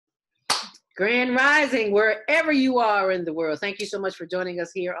Grand Rising, wherever you are in the world. Thank you so much for joining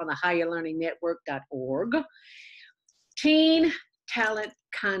us here on the higherlearningnetwork.org. Teen Talent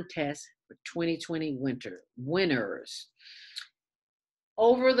Contest for 2020 winners.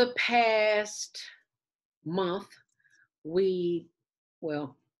 Over the past month,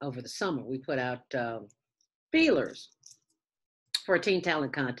 over the summer, we put out feelers for a Teen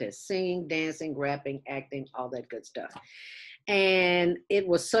Talent Contest. Singing, dancing, rapping, acting, all that good stuff. And it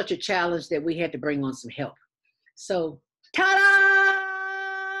was such a challenge that we had to bring on some help. So,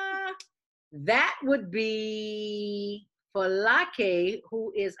 ta-da! That would be Falake,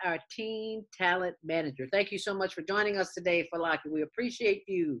 who is our Teen Talent Manager. Thank you so much for joining us today, Falake. We appreciate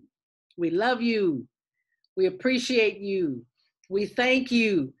you. We love you. We appreciate you. We thank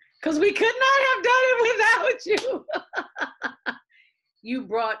you, because we could not have done it without you. You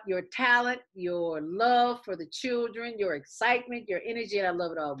brought your talent, your love for the children, your excitement, your energy, and I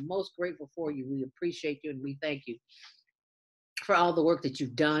love it all. I'm most grateful for you. We appreciate you, and we thank you for all the work that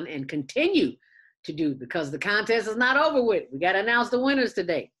you've done and continue to do, because the contest is not over with. We got to announce the winners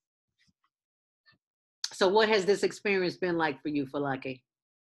today. So what has this experience been like for you, Falake?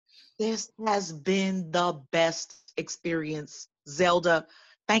 This has been the best experience. Zelda,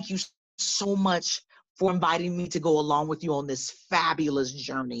 thank you so much for inviting me to go along with you on this fabulous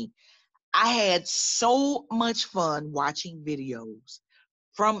journey. I had so much fun watching videos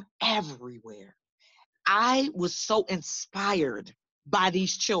from everywhere. I was so inspired by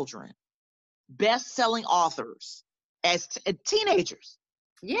these children, best-selling authors as teenagers.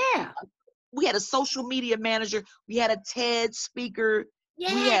 Yeah. We had a social media manager. We had a TED speaker.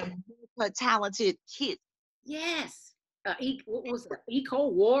 Yeah. We had talented kids. Yes. What was it? Eco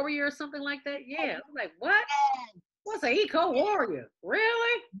Warrior or something like that? Yeah. I was like, what? What's an Eco Warrior?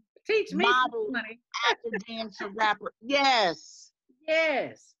 Really? Teach me Model, money. actor, dancer, rapper. Yes.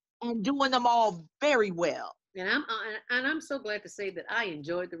 Yes. And doing them all very well. And I'm so glad to say that I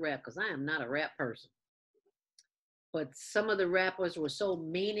enjoyed the rap, because I am not a rap person. But some of the rappers were so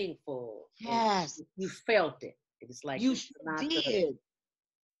meaningful. Yes. You felt it. It's like you did.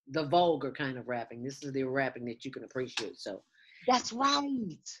 The vulgar kind of rapping. This is the rapping that you can appreciate. So that's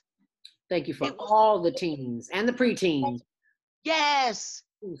right. Thank you for all the teens and the preteens. Yes.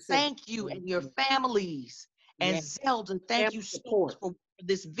 Thank you, and your families. And yes. Zelda, thank you so much for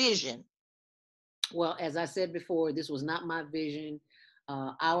this vision. Well, as I said before, this was not my vision.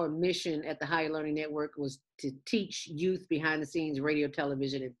 Our mission at the Higher Learning Network was to teach youth behind the scenes radio,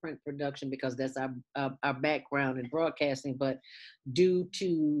 television, and print production, because that's our background in broadcasting. But due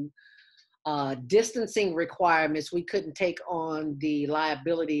to distancing requirements, we couldn't take on the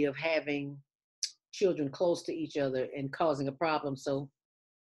liability of having children close to each other and causing a problem. So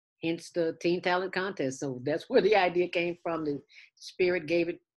hence the Teen Talent Contest. So that's where the idea came from. The Spirit gave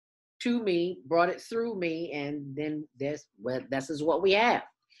it to me, brought it through me, and then this is what we have.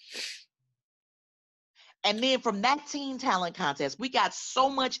 And then from that Teen Talent Contest, we got so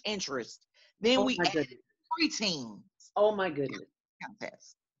much interest. Then we added preteens. Oh my goodness.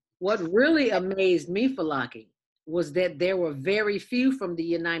 Contest. What really amazed me, Falake, was that there were very few from the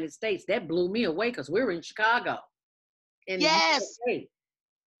United States. That blew me away, because we were in Chicago. Yes.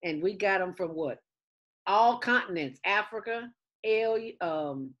 And we got them from what? All continents: Africa,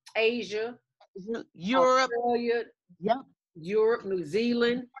 Asia, Europe, Australia, Europe, New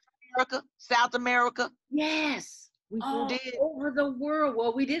Zealand, America, South America. Yes. We did. Over the world.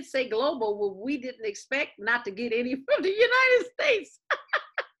 Well, we did say global. Well, we didn't expect not to get any from the United States.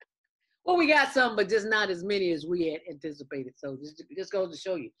 Well, we got some, but just not as many as we had anticipated. So just goes to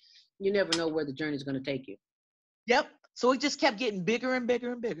show you, you never know where the journey is going to take you. Yep. So it just kept getting bigger and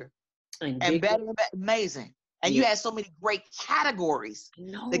bigger and bigger. And better and better. Amazing. And you had so many great categories.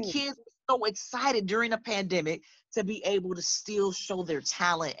 The kids were so excited during the pandemic to be able to still show their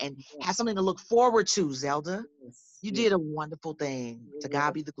talent and have something to look forward to, Zelda. Yes. You did a wonderful thing. To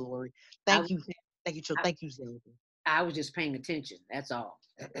God be the glory. Thank you. Thank you, Zelda. I was just paying attention. That's all.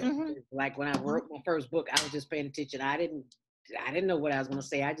 Mm-hmm. Like when I wrote my first book, I was just paying attention. I didn't know what I was going to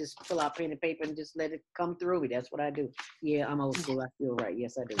say. I just pull out pen and paper and just let it come through me. That's what I do. Yeah, I'm old school. I feel right.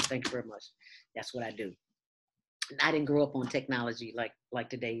 Yes, I do. Thank you very much. That's what I do. I didn't grow up on technology like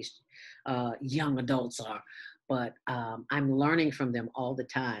today's young adults are, but I'm learning from them all the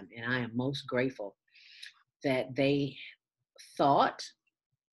time, and I am most grateful that they thought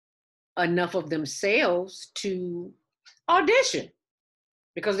enough of themselves to audition,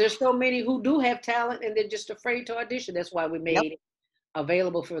 because there's so many who do have talent and they're just afraid to audition. That's why we made it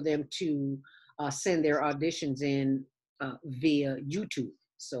available for them to send their auditions in via YouTube.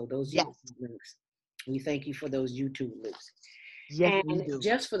 So those YouTube links, we thank you for those YouTube links. Yes, we And do.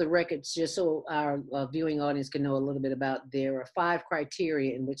 just for the records, just so our viewing audience can know a little bit about, there are 5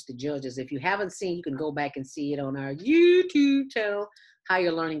 criteria in which the judges, if you haven't seen, you can go back and see it on our YouTube channel,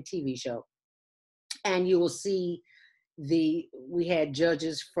 Higher Learning TV show. And you will see we had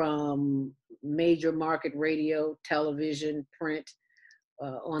judges from major market radio, television, print.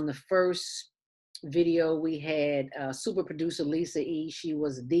 On the first video, we had super producer Lisa E. She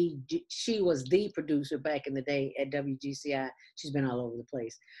was the producer back in the day at WGCI. She's been all over the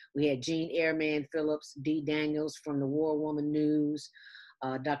place. We had Jean Airman Phillips, Dee Daniels from the War Woman News,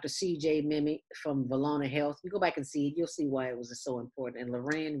 Dr. C.J. Mimi from Valona Health. You go back and see it, you'll see why it was so important. And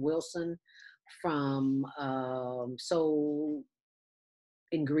Lorraine Wilson from Soul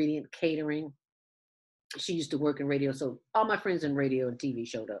Ingredient Catering. She used to work in radio, so all my friends in radio and TV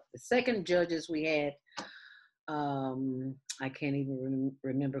showed up. The second judges we had, I can't even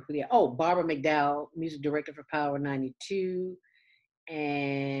remember who they are. Oh, Barbara McDowell, music director for Power 92.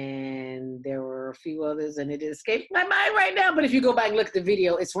 And there were a few others, and it escapes my mind right now. But if you go back and look at the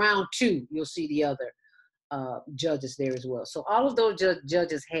video, it's round 2. You'll see the other judges there as well. So all of those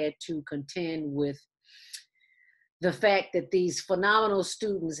judges had to contend with the fact that these phenomenal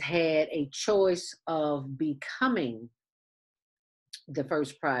students had a choice of becoming the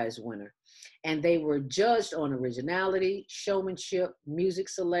first prize winner. And they were judged on originality, showmanship, music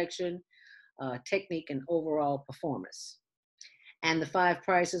selection, technique, and overall performance. And the 5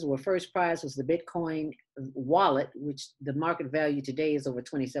 prizes were, first prize was the Bitcoin wallet, which the market value today is over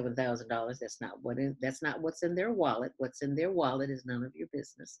 $27,000. That's not what's in their wallet. What's in their wallet is none of your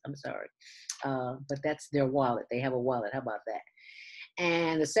business. I'm sorry. But that's their wallet. They have a wallet. How about that?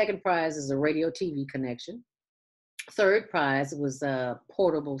 And the second prize is a radio TV connection. Third prize was a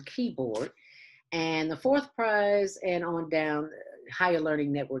portable keyboard. And the fourth prize, and on down, Higher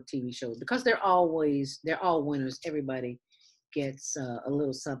Learning Network TV shows. Because they're all winners, everybody gets a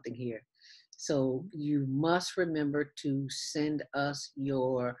little something here. So you must remember to send us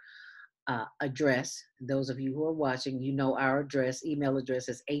your address. Those of you who are watching, you know our email address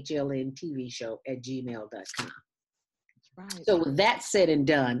is hlntvshow@gmail.com. Right. So with that said and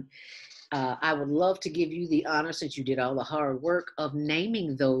done, I would love to give you the honor, since you did all the hard work, of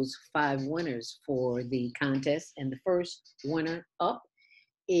naming those 5 winners for the contest. And the first winner up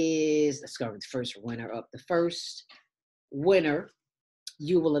is, let's go with the first winner up. The first winner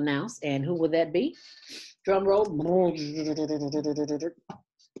you will announce, and who will that be? Drum roll.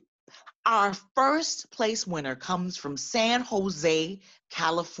 Our first place winner comes from San Jose,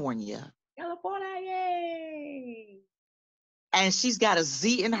 California. California, yay! And she's got a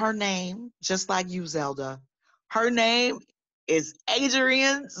Z in her name, just like you, Zelda. Her name is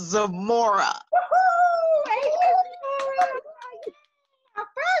Adrienne Zamora. Our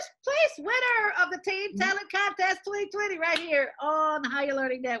first place winner of the Teen Talent Contest 2020 right here on Higher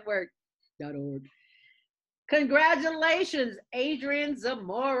Learning Network.org. Congratulations, Adrienne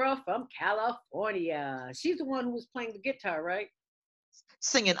Zamora from California. She's the one who was playing the guitar, right?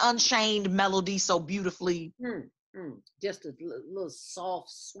 Singing Unchained Melody so beautifully. Just a little soft,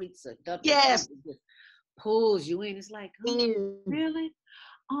 sweet seductive. Yes. Just pulls you in. It's like, oh, really?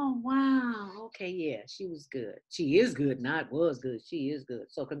 Oh, wow. Okay, yeah, she was good. She is good, not was good. She is good.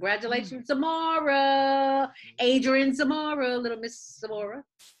 So congratulations, Zamora. Adrienne Zamora, little Miss Zamora.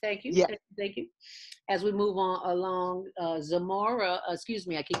 Thank you. Yeah. Thank you. As we move on along, Zamora, excuse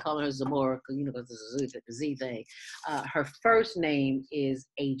me, I keep calling her Zamora because, you know, because the Z thing. Her first name is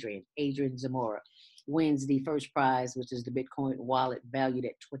Adrienne Zamora. Wins the first prize, which is the Bitcoin wallet valued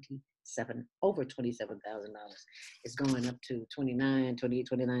at over $27,000. It's going up to 29, 28,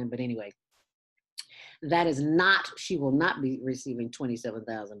 29. But anyway, she will not be receiving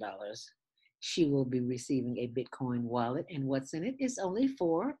 $27,000. She will be receiving a Bitcoin wallet, and what's in it is only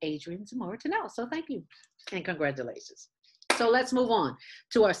for Adrienne Zamora to know. So thank you and congratulations. So let's move on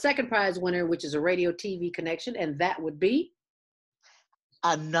to our second prize winner, which is a radio TV connection, and that would be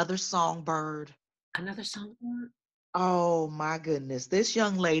Another Songbird. Another Songbird. Oh my goodness. This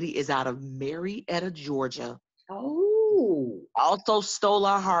young lady is out of Marietta, Georgia. Oh. Also stole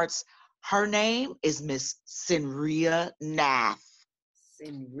our hearts. Her name is Miss Sinria Nath.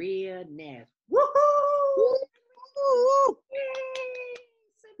 Sinria Nath. Woohoo!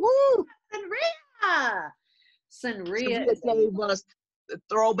 Woo! Sinria gave us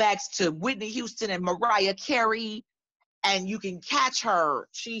throwbacks to Whitney Houston and Mariah Carey. And you can catch her.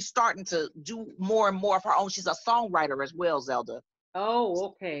 She's starting to do more and more of her own. She's a songwriter as well, Zelda. Oh,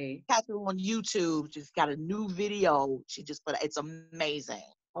 okay. Catch her on YouTube. She's got a new video. She just put. It's amazing.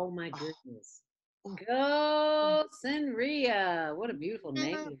 Oh my goodness. Go, Senria. What a beautiful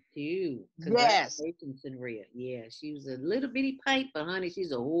name, too. Yes, Congratulations, Senria. Yeah, she was a little bitty pipe, but honey,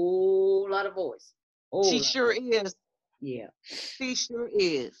 she's a whole lot of voice. she Whole lot of sure voice. is. Yeah. She sure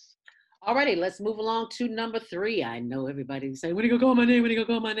is. Alrighty, let's move along to number 3. I know everybody say, when you gonna call my name? When you gonna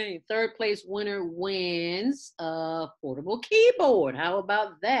call my name? Third place winner wins a portable keyboard. How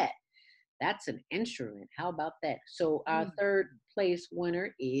about that? That's an instrument. How about that? So our third place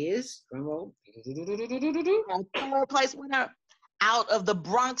winner is drum roll. Our third place winner out of the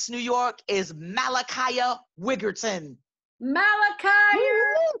Bronx, New York is Malachi Wiggerton. Malachi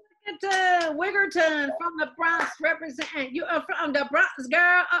Wiggerton from the Bronx representing. You are from the Bronx,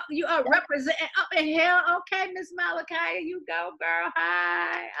 girl. You are representing up in here. Okay, Miss Malachi, you go, girl.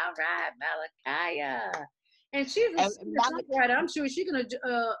 Hi. All right, Malachi. And she's a singer-songwriter. I'm sure she's gonna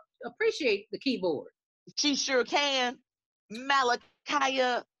appreciate the keyboard. She sure can. Malachi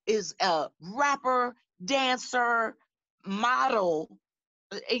is a rapper, dancer, model.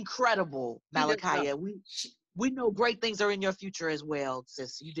 Incredible, Malachi. We know great things are in your future as well,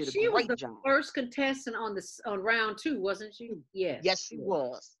 sis. You did a great job. She was the first contestant on round 2, wasn't she? Yes. Yes, she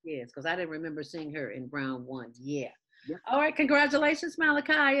was. Yes, because I didn't remember seeing her in round 1. Yeah. Yep. All right. Congratulations,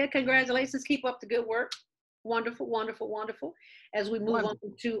 Malachi. Congratulations. Keep up the good work. Wonderful, wonderful, wonderful. As we move on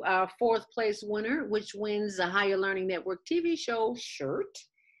to our fourth place winner, which wins the Higher Learning Network TV show shirt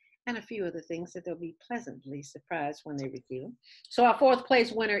and a few other things that they'll be pleasantly surprised when they receive. So our fourth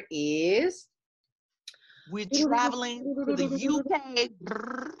place winner is... We're traveling to the UK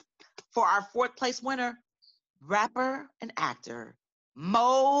for our fourth place winner, rapper and actor,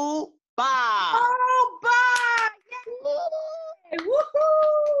 Mo Ba. Mo Ba! Yay!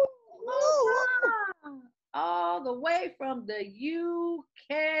 Woohoo! Mo Ba! All the way from the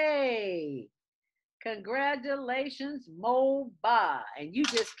UK. Congratulations, Mo Ba. And you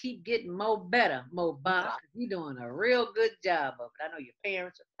just keep getting more better, Mo Ba. You're doing a real good job of it. I know your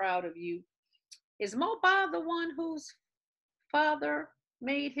parents are proud of you. Is Mo Ba the one whose father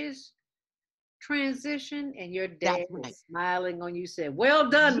made his transition and your dad is smiling on you, said, well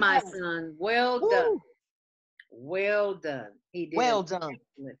done, my son. Well done. Well done. He did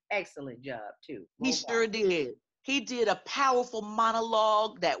excellent job too. He sure did. He did a powerful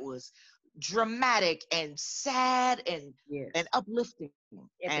monologue that was dramatic and sad and uplifting.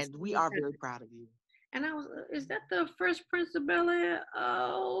 And we are very proud of you. And I was, is that the Fresh Prince of Bel-Air?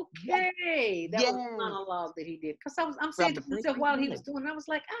 Okay. That was a monologue that he did. Because I'm saying to myself while he was doing it, I was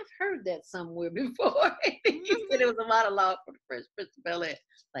like, I've heard that somewhere before. He said it was a monologue for the Fresh Prince of Bel-Air.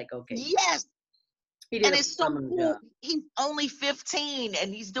 Like, okay. Yes. He did and it's so cool. He's only 15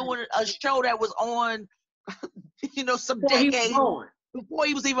 and he's doing a show that was on, some decades before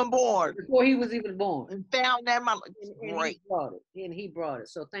he was even born. Before he was even born. And found that great. And he brought it.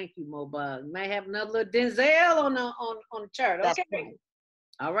 So thank you, Mo Ba. You might have another little Denzel on the chart. Okay. That's right.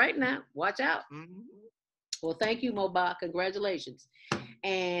 All right now. Watch out. Mm-hmm. Well, thank you, Mo Ba. Congratulations.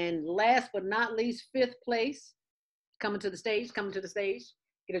 And last but not least, fifth place. Coming to the stage.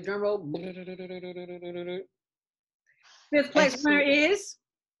 Get a drum roll. Fifth place winner is?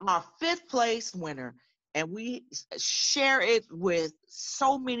 Our fifth place winner. And we share it with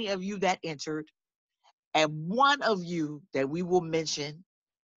so many of you that entered. And one of you that we will mention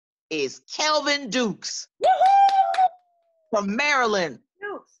is Kelvin Dukes. Woo-hoo! From Maryland.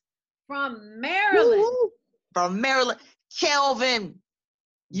 From Maryland. Woo-hoo! From Maryland. Kelvin,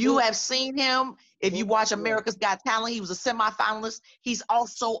 you have seen him. If you watch America's Got Talent, he was a semifinalist. He's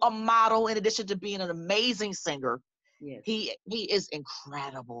also a model in addition to being an amazing singer. Yes. He is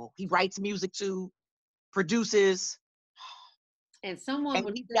incredible. He writes music too. Produces, and someone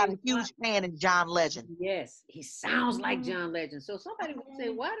would he's got a huge fan in John Legend. Yes, he sounds like John Legend. So somebody would say,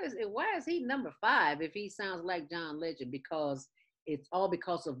 why is he number 5 if he sounds like John Legend? Because it's all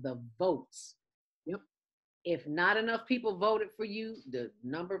because of the votes. Yep. If not enough people voted for you, the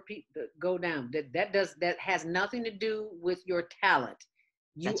number of people go down. That has nothing to do with your talent.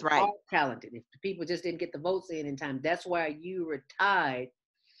 That's right. Are talented. If people just didn't get the votes in time, that's why you were tied.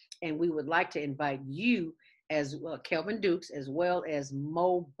 And we would like to invite you as well, Kelvin Dukes, as well as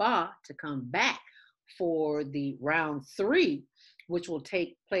Mo Ba, to come back for the round 3, which will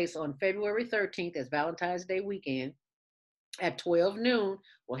take place on February 13th as Valentine's Day weekend at 12 noon.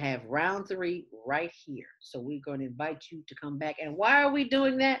 We'll have round 3 right here. So we're going to invite you to come back. And why are we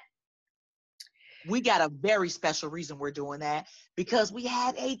doing that? We got a very special reason we're doing that, because we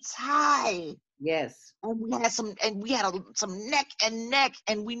had a tie. Yes. And we had some neck and neck,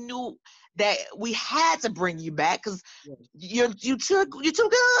 and we knew that we had to bring you back because you're too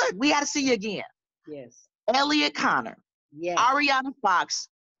good. We got to see you again. Yes. Elliot Connor. Yes. Ariana Fox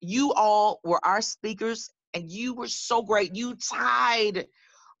You all were our speakers, and you were so great. You tied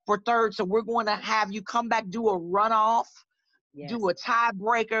for third, so we're going to have you come back, do a runoff, Yes. do a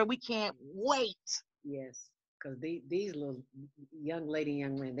tiebreaker. We can't wait. Yes. Because these little young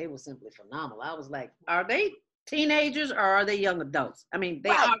men, they were simply phenomenal. I was like, are they teenagers or are they young adults? I mean, they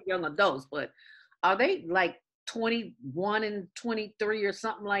Right. are young adults, but are they like 21 and 23 or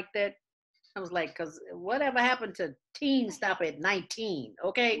something like that? I was like, because whatever happened to teens stop at 19,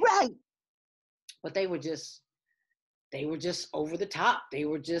 okay? Right. But they were just over the top. They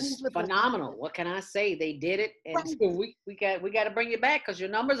were just phenomenal. What can I say? They did it, and Right. so we got to bring it back because your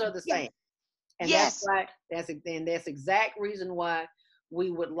numbers are the same. And Yes. that's exact reason why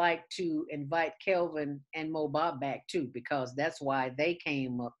we would like to invite Kelvin and Mo Bob back too, because that's why they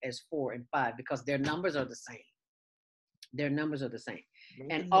came up as 4 and 5, because their numbers are the same. Their numbers are the same.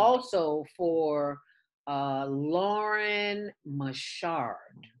 And also for Lauren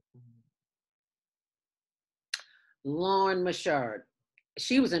Machard. Lauren Machard.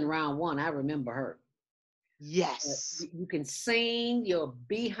 She was in round 1. I remember her. Yes. You can sing your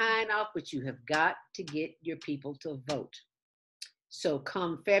behind off, but you have got to get your people to vote. So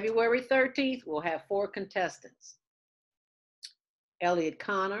come February 13th, we'll have 4 contestants. Elliot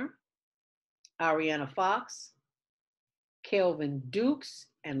Connor, Ariana Fox, Kelvin Dukes,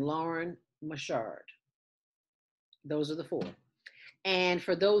 and Lauren Machard. Those are the 4. And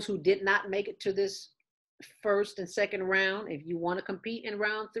for those who did not make it to this first and second round, if you want to compete in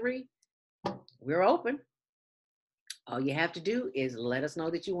round 3, we're open. All you have to do is let us know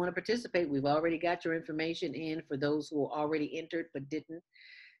that you want to participate. We've already got your information in for those who already entered but didn't.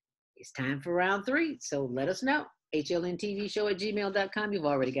 It's time for round 3. So let us know. HLNTVshow@gmail.com. You've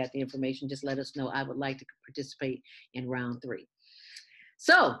already got the information. Just let us know. I would like to participate in round 3.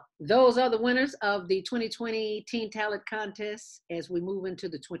 So those are the winners of the 2020 Teen Talent Contest as we move into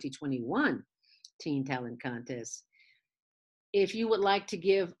the 2021 Teen Talent Contest. If you would like to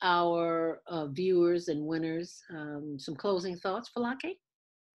give our viewers and winners some closing thoughts, Falake?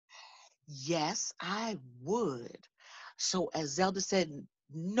 Yes, I would. So as Zelda said,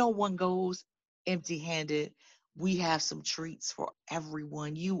 no one goes empty-handed. We have some treats for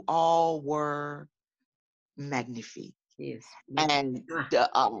everyone. You all were magnifique. Yes. And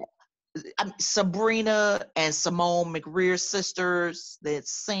Sabrina and Simone McRear sisters that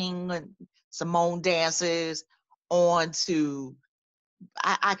sing and Simone dances on to,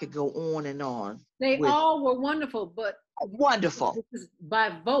 I could go on and on. They all were wonderful, but wonderful. This is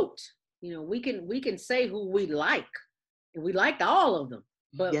by vote. You know, we can say who we like, and we liked all of them.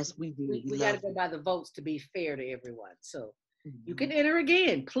 But yes, we do. We got to go by the votes to be fair to everyone. So you can Mm-hmm. enter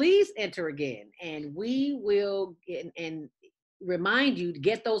again. Please enter again, and we will and remind you to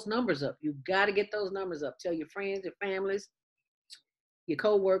get those numbers up. You've got to get those numbers up. Tell your friends, your families, your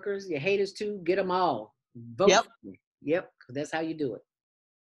co-workers, your haters too. Get them all. Vote. Yep. Yep. 'Cause that's how you do it.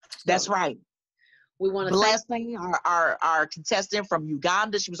 That's right. We want to Blessing, our contestant from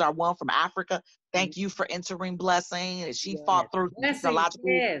Uganda. She was our one from Africa. Thank you for entering, Blessing. She fought through technological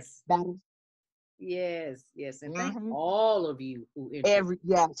battles. Yes, yes. And thank all of you who entered.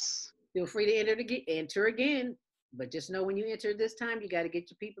 Yes. Feel free to enter again. But just know when you enter this time, you got to get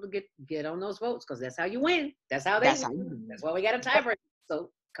your people to get on those votes, because that's how you win. That's how they win. That's why we got a tiebreaker.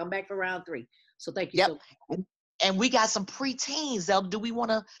 So come back for round 3. So thank you so much. And we got some preteens. Zelda, do we want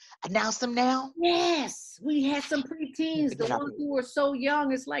to announce them now? Yes, we had some preteens. The ones who were so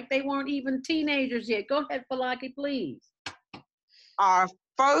young, it's like they weren't even teenagers yet. Go ahead, Falake, please. Our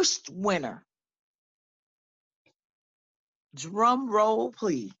first winner. Drum roll,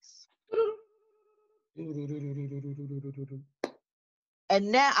 please.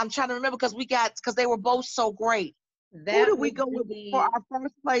 And now I'm trying to remember because they were both so great. Who did we go with for our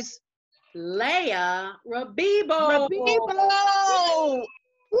first place? Leia Rabibo. Rabibo!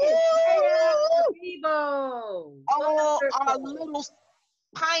 Rabibo. Oh, our little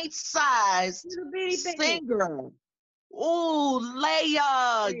pint-sized singer. Oh,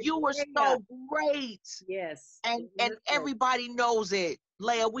 Leia, you were so great. Yes. And everybody knows it.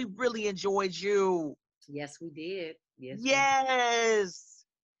 Leia, we really enjoyed you. Yes, we did. Yes.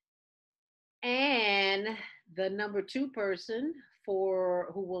 And the number 2 person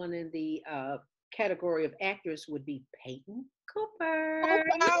who won in the category of actress would be Peyton Cooper.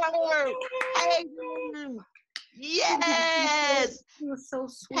 Peyton. Yes. She was so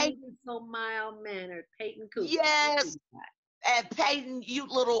sweet and so mild-mannered. Peyton Cooper. Yes. And Peyton, you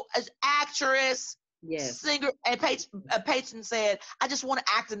little actress, singer. And Peyton said, I just want to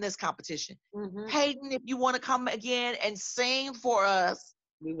act in this competition. Peyton, if you want to come again and sing for us,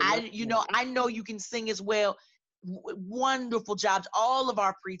 I know you can sing as well. Wonderful jobs. All of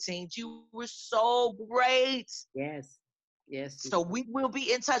our preteens, you were so great. Yes. Yes. So we will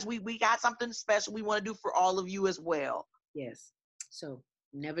be in touch. We got something special we want to do for all of you as well. Yes. So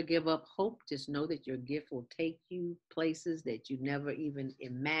never give up hope. Just know that your gift will take you places that you never even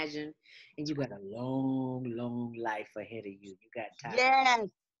imagined. And you got a long, long life ahead of you. You got time. Yes.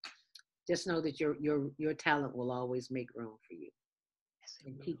 Just know that your talent will always make room for you.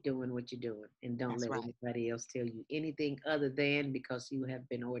 And keep doing what you're doing. And don't let anybody else tell you anything other than, because you have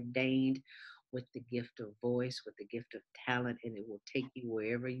been ordained with the gift of voice, with the gift of talent, and it will take you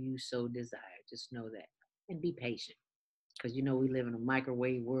wherever you so desire. Just know that. And be patient. Because you know we live in a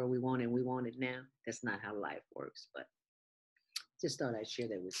microwave world. We want it, we want it now. That's not how life works. But just thought I'd share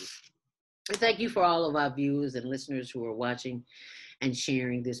that with you. And thank you for all of our viewers and listeners who are watching and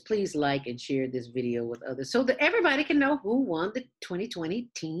sharing this. Please like and share this video with others so that everybody can know who won the 2020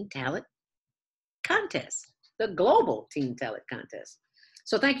 Teen Talent Contest, the Global Teen Talent Contest.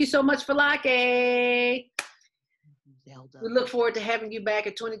 So thank you so much, Falake. Zelda. We look forward to having you back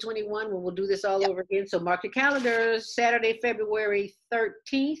in 2021 when we'll do this all over again. So mark your calendars. Saturday, February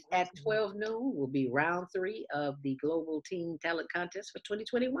 13th at 12 noon will be round 3 of the Global Teen Talent Contest for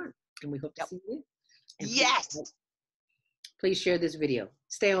 2021. And we hope to see you. And yes. Please share this video.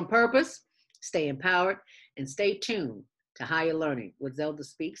 Stay on purpose, stay empowered, and stay tuned to Higher Learning with Zelda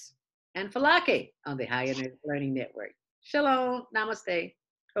Speaks and Falake on the Higher Learning Network. Shalom, namaste,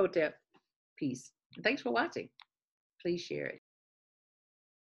 hotep, peace. And thanks for watching. Please share it.